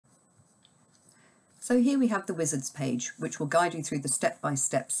So here we have the Wizards page, which will guide you through the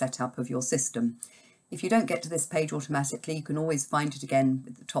step-by-step setup of your system. If you don't get to this page automatically, you can always find it again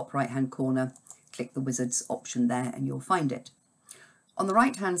at the top right-hand corner. Click the Wizards option there and you'll find it. On the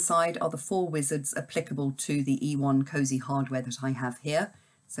right-hand side are the 4 wizards applicable to the Ewon Cosy hardware that I have here.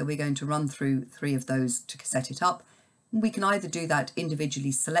 So we're going to run through 3 of those to set it up. We can either do that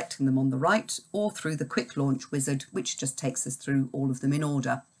individually selecting them on the right or through the quick launch wizard, which just takes us through all of them in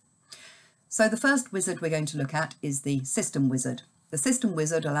order. So the first wizard we're going to look at is the system wizard. The system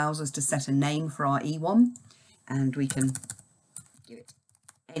wizard allows us to set a name for our Ewon, and we can give it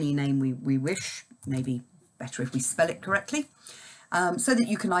any name we wish, maybe better if we spell it correctly, so that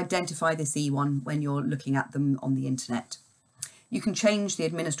you can identify this Ewon when you're looking at them on the internet. You can change the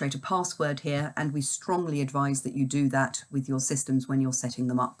administrator password here, and we strongly advise that you do that with your systems when you're setting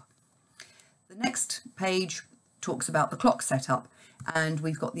them up. The next page talks about the clock setup, and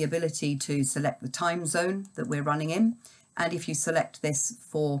we've got the ability to select the time zone that we're running in. And if you select this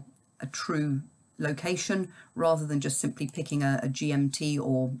for a true location, rather than just simply picking a GMT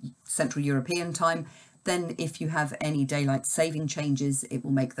or Central European time, then if you have any daylight saving changes, it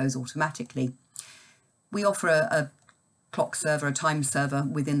will make those automatically. We offer a clock server, a time server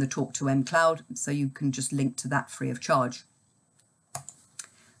within the Talk2M cloud, so you can just link to that free of charge.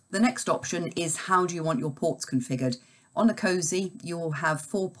 The next option is how do you want your ports configured? On a Cosy, you will have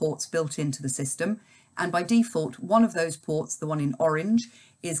 4 ports built into the system, and by default, one of those ports, the one in orange,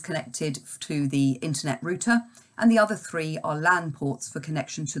 is connected to the internet router, and the other 3 are LAN ports for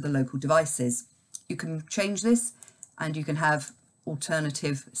connection to the local devices. You can change this, and you can have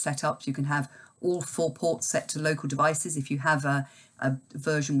alternative setups. You can have all 4 ports set to local devices if you have a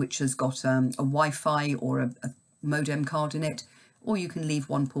version which has got a Wi-Fi or a modem card in it, or you can leave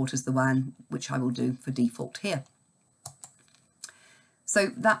one port as the WAN, which I will do for default here. So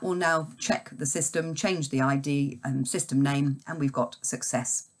that will now check the system, change the ID and system name, and we've got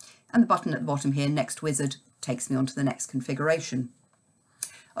success. And the button at the bottom here, Next Wizard, takes me on to the next configuration.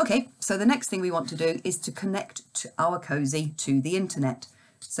 Okay, so the next thing we want to do is to connect to our Cosy to the internet.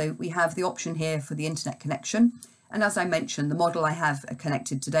 So we have the option here for the internet connection. And as I mentioned, the model I have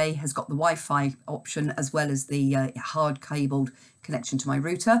connected today has got the Wi-Fi option as well as the hard cabled connection to my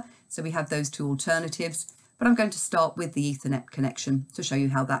router. So we have those 2 alternatives, but I'm going to start with the Ethernet connection to show you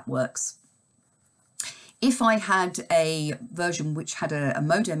how that works. If I had a version which had a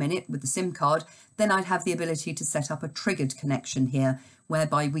modem in it with the SIM card, then I'd have the ability to set up a triggered connection here,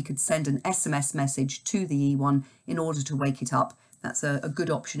 whereby we could send an SMS message to the Ewon in order to wake it up. That's a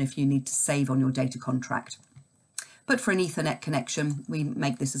good option if you need to save on your data contract. But for an Ethernet connection, we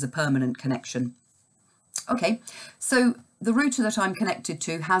make this as a permanent connection. Okay, so the router that I'm connected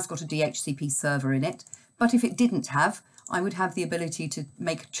to has got a DHCP server in it, but if it didn't have, I would have the ability to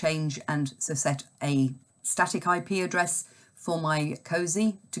make a change and so set a static IP address for my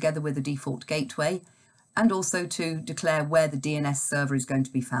Cosy together with a default gateway, and also to declare where the DNS server is going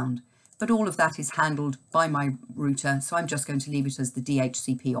to be found. But all of that is handled by my router, so I'm just going to leave it as the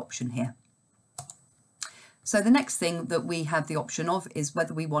DHCP option here. So the next thing that we have the option of is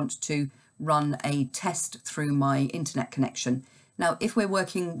whether we want to run a test through my internet connection. Now, if we're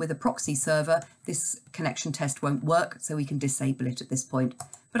working with a proxy server, this connection test won't work, so we can disable it at this point.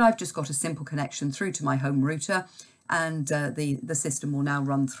 But I've just got a simple connection through to my home router, and the system will now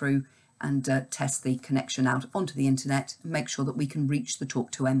run through and test the connection out onto the internet and make sure that we can reach the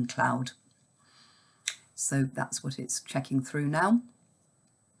Talk2M cloud. So that's what it's checking through now.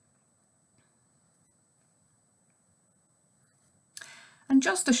 And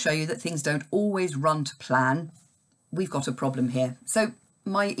just to show you that things don't always run to plan, we've got a problem here. So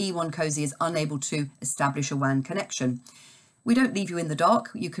my Ewon Cosy is unable to establish a WAN connection. We don't leave you in the dark.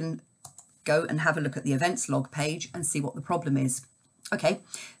 You can go and have a look at the events log page and see what the problem is. Okay,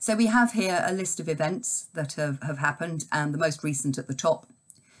 so we have here a list of events that have happened, and the most recent at the top.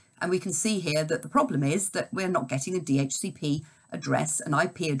 And we can see here that the problem is that we're not getting a DHCP address, an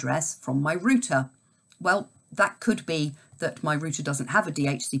IP address from my router. Well, that could be that my router doesn't have a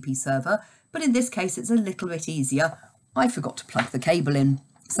DHCP server, but in this case, it's a little bit easier. I forgot to plug the cable in.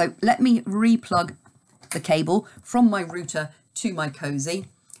 So let me re-plug the cable from my router to my Cosy,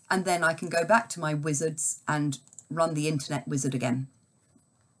 and then I can go back to my wizards and run the internet wizard again,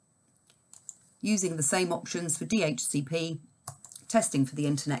 using the same options for DHCP, testing for the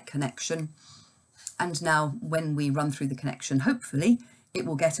internet connection. And now when we run through the connection, hopefully it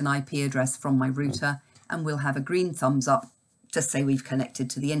will get an IP address from my router and we'll have a green thumbs up to say we've connected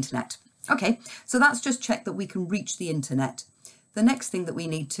to the internet. Okay, so that's just checked that we can reach the internet. The next thing that we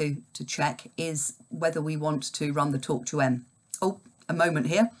need to check is whether we want to run the Talk2M. Oh, a moment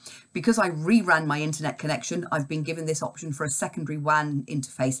here. Because I reran my internet connection, I've been given this option for a secondary WAN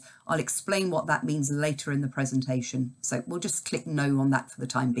interface. I'll explain what that means later in the presentation. So we'll just click no on that for the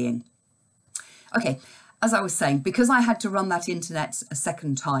time being. Okay, as I was saying, because I had to run that internet a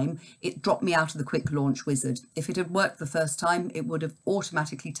second time, it dropped me out of the quick launch wizard. If it had worked the first time, it would have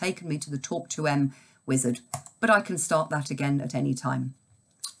automatically taken me to the Talk2M wizard, but I can start that again at any time.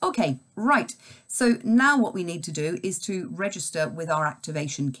 Okay, right. So now what we need to do is to register with our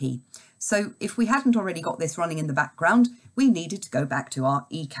activation key. So if we hadn't already got this running in the background, we needed to go back to our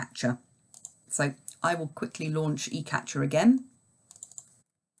eCapture. So I will quickly launch eCapture again.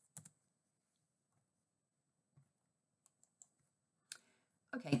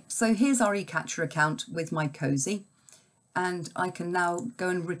 Okay, so here's our eCapture account with my Cosy, and I can now go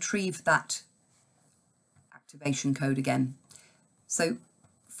and retrieve that activation code again. So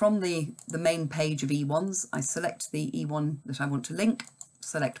from the main page of Ewon's, I select the Ewon that I want to link,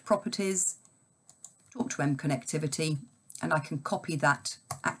 select Properties, Talk2M Connectivity, and I can copy that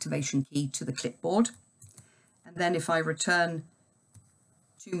activation key to the clipboard. And then if I return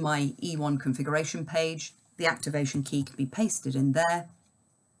to my Ewon configuration page, the activation key can be pasted in there,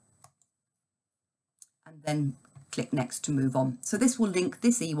 and then click Next to move on. So this will link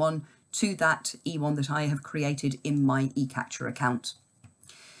this Ewon to that Ewon that I have created in my eCapture account.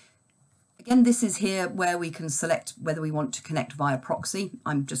 Again, this is here where we can select whether we want to connect via proxy.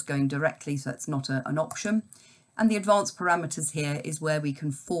 I'm just going directly, so it's not an option. And the advanced parameters here is where we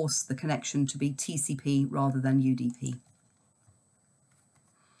can force the connection to be TCP rather than UDP.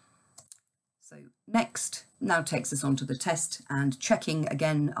 So next now takes us on to the test and checking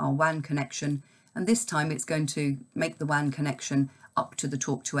again our WAN connection. And this time it's going to make the WAN connection up to the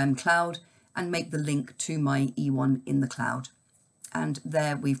Talk2M cloud and make the link to my Ewon in the cloud. And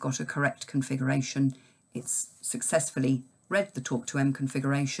there we've got a correct configuration. It's successfully read the Talk2M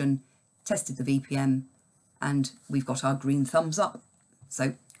configuration, tested the VPN, and we've got our green thumbs up.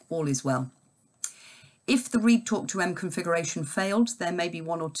 So all is well. If the read Talk2M configuration failed, there may be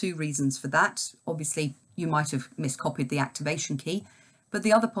one or two reasons for that. Obviously, you might have miscopied the activation key, but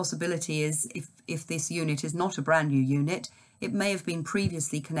the other possibility is if this unit is not a brand new unit, it may have been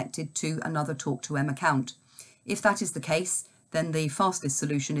previously connected to another Talk2M account. If that is the case, then the fastest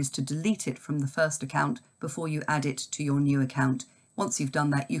solution is to delete it from the first account before you add it to your new account. Once you've done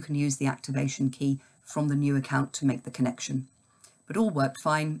that, you can use the activation key from the new account to make the connection. But all worked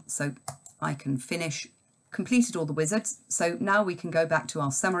fine, so I can finish, completed all the wizards. So now we can go back to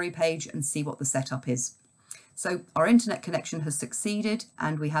our summary page and see what the setup is. So our internet connection has succeeded,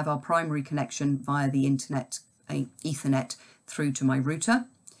 and we have our primary connection via the internet, Ethernet, through to my router.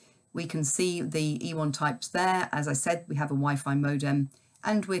 We can see the Ewon types there. As I said, we have a Wi-Fi modem,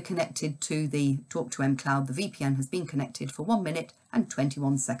 and we're connected to the Talk2M cloud. The VPN has been connected for 1 minute and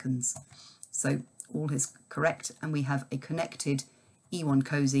 21 seconds. So all is correct, and we have a connected Ewon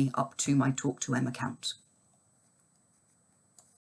Cosy up to my Talk2M account.